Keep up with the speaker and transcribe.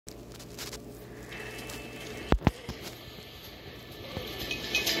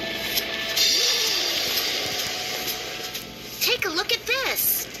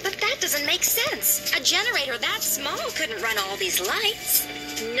That doesn't make sense. A generator that small couldn't run all these lights.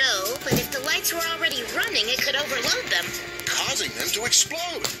 No, but if the lights were already running, it could overload them, causing them to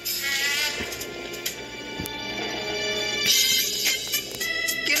explode.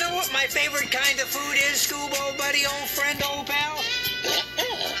 You know what my favorite kind of food is, Scoob, old buddy, old friend, old pal?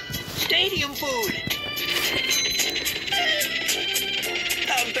 Stadium food.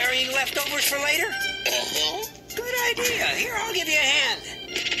 Burying leftovers for later? Good idea. Here, I'll give you a hand.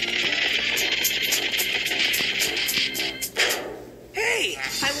 Hey,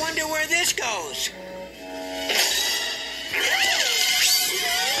 I wonder where this goes.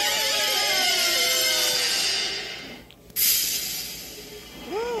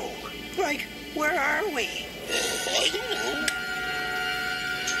 Whoa, like, where are we? I don't know.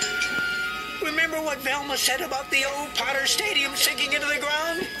 Remember what Velma said about the old Potter Stadium sinking into the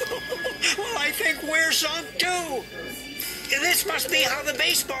ground? Well, I think we're sunk too. This must be how the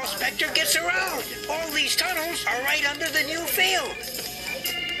baseball Specter gets around. All these tunnels are right under the new field.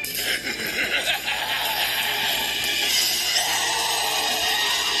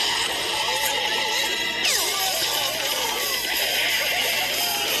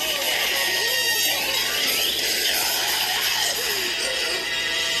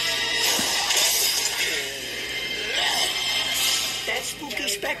 That spooky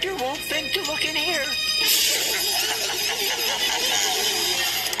Specter won't think to look in here.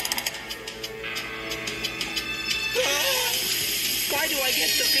 Why do I get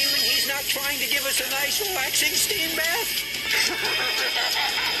the feeling he's not trying to give us a nice, relaxing steam bath?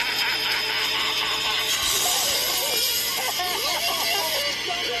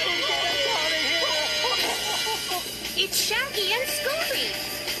 It's Shaggy and Scooby.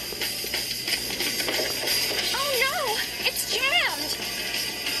 Oh no, it's jammed.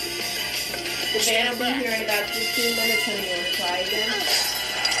 The van will be here in about 15 minutes, honey. You want to try again?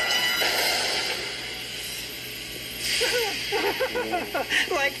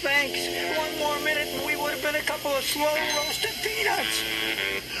 Like, thanks. One more minute and we would have been a couple of slow roasted peanuts.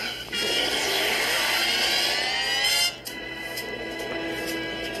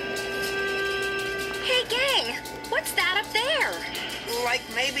 Hey, gang, what's that up there? Like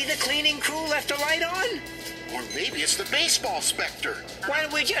maybe the cleaning crew left a light on? Or maybe it's the baseball Specter. Why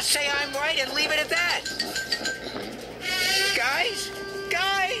don't we just say I'm right and leave it at that? Guys?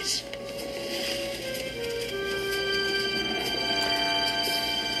 Guys!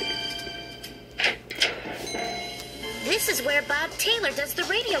 This is where Bob Taylor does the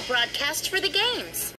radio broadcast for the games.